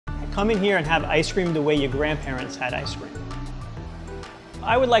Come in here and have ice cream the way your grandparents had ice cream.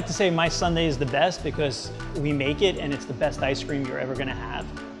 I would like to say my sundae is the best because we make it and it's the best ice cream you're ever gonna have.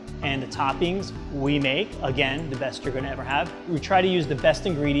 And the toppings we make, again, the best you're gonna ever have. We try to use the best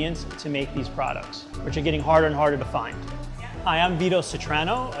ingredients to make these products, which are getting harder and harder to find. Hi, I'm Vito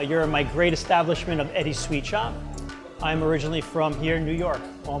Citrano. You're in my great establishment of Eddie's Sweet Shop. I'm originally from here in New York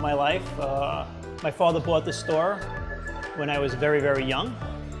all my life. My father bought the store when I was very, very young,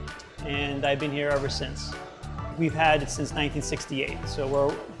 and I've been here ever since. We've had it since 1968, so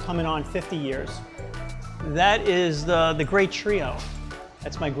we're coming on 50 years. That is the great trio.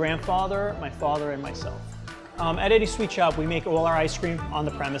 That's my grandfather, my father, and myself. At Eddie's Sweet Shop, we make all our ice cream on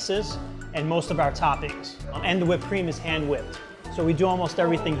the premises and most of our toppings. And the whipped cream is hand whipped. So we do almost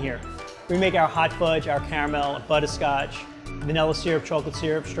everything here. We make our hot fudge, our caramel, butterscotch, vanilla syrup, chocolate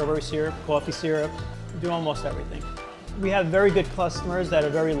syrup, strawberry syrup, coffee syrup. We do almost everything. We have very good customers that are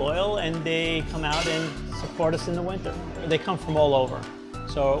very loyal, and they come out and support us in the winter. They come from all over.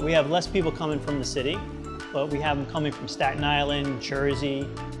 So we have less people coming from the city, but we have them coming from Staten Island, Jersey,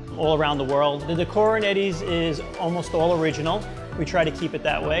 all around the world. The decor in Eddie's is almost all original. We try to keep it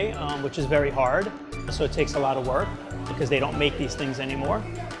that way, which is very hard. So it takes a lot of work because they don't make these things anymore.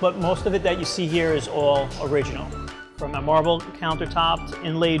 But most of it that you see here is all original. From a marble countertop to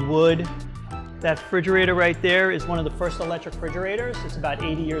inlaid wood. That refrigerator right there is one of the first electric refrigerators. It's about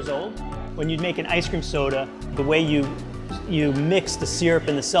 80 years old. When you make an ice cream soda, the way you mix the syrup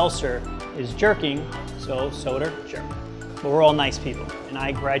and the seltzer is jerking, so soda jerk. But we're all nice people. And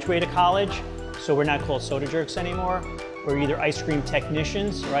I graduated college, so we're not called soda jerks anymore. We're either ice cream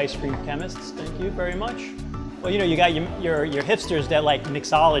technicians or ice cream chemists. Thank you very much. Well, you know, you got your hipsters that like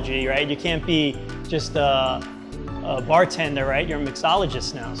mixology, right? You can't be just a bartender, right? You're a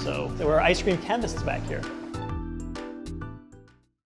mixologist now, so we're ice cream chemists back here.